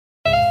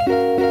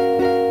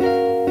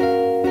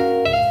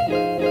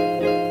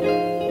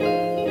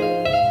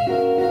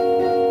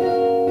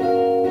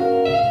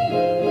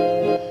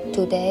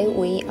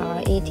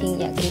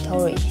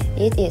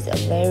It is a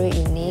very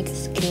unique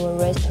skewer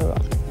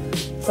restaurant.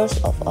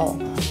 First of all,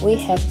 we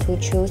have to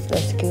choose the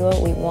skewer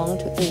we want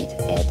to eat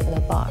at the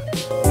bar.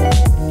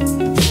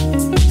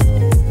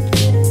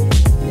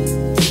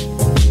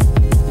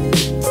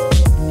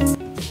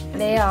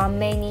 There are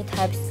many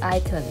types of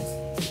items.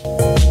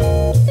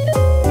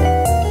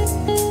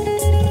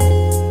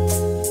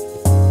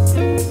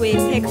 We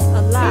picked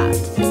a lot.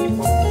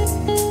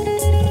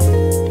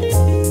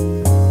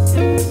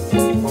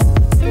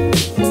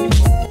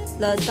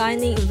 The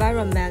dining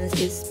environment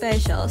is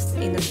spacious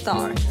in the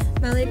store,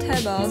 many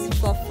tables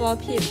for 4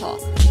 people.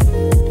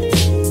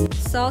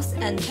 Sauce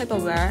and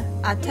tableware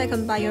are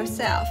taken by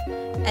yourself,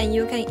 and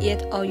you can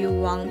eat all you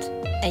want,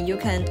 and you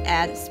can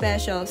add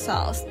special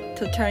sauce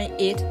to turn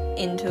it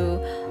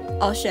into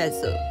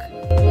oshezuk.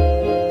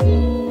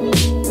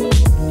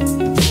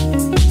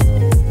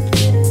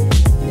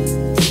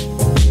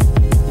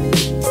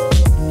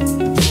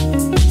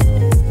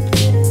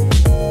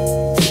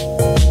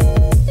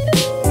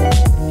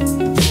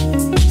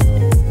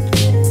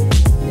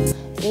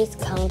 These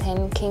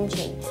contain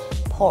kimchi,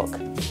 pork,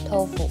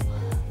 tofu,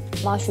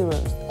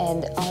 mushrooms,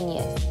 and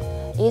onions.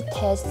 It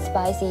tastes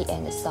spicy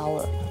and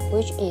sour,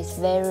 which is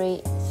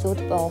very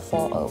suitable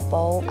for a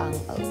bowl on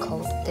a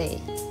cold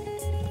day.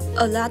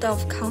 A lot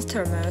of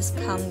customers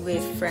come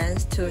with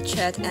friends to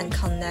chat and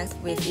connect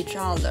with each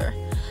other.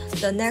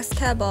 The next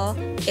table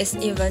is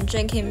even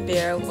drinking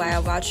beer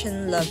while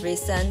watching the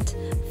recent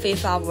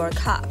FIFA World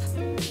Cup.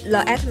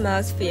 The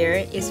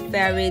atmosphere is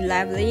very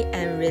lively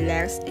and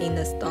relaxed in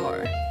the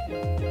store.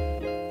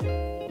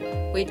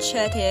 We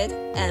chatted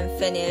and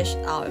finished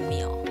our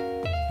meal.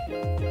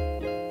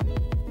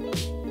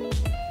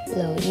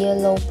 The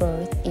yellow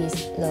bird is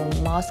the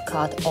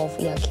mascot of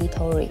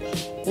Yakitori.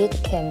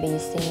 It can be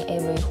seen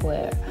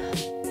everywhere.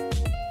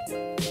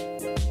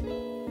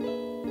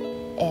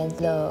 And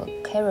the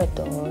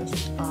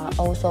characters are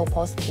also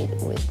posted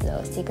with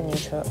the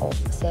signature of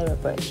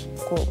celebrity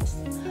groups.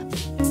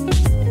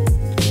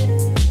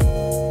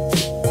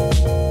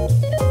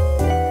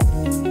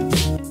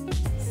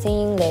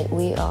 Seeing that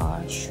we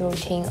are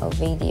shooting a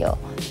video,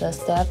 the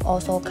staff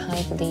also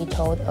kindly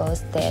told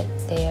us that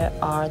there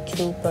are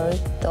 2 bird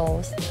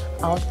doors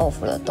out of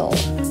the door.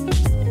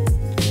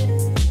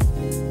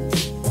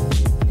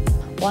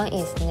 One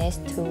is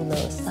next to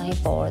the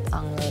signboard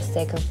on the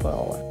 2nd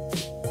floor,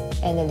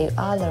 and the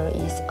other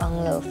is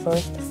on the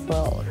 1st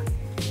floor.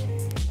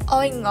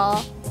 All in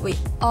all, we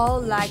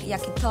all like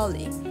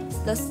Yakitori.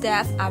 The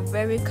staff are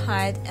very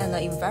kind and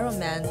the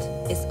environment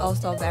is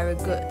also very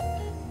good.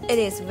 It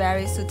is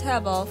very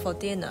suitable for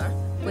dinner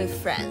with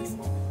friends.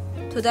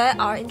 Today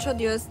our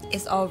introduction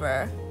is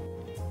over.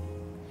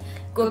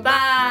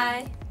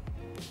 Goodbye!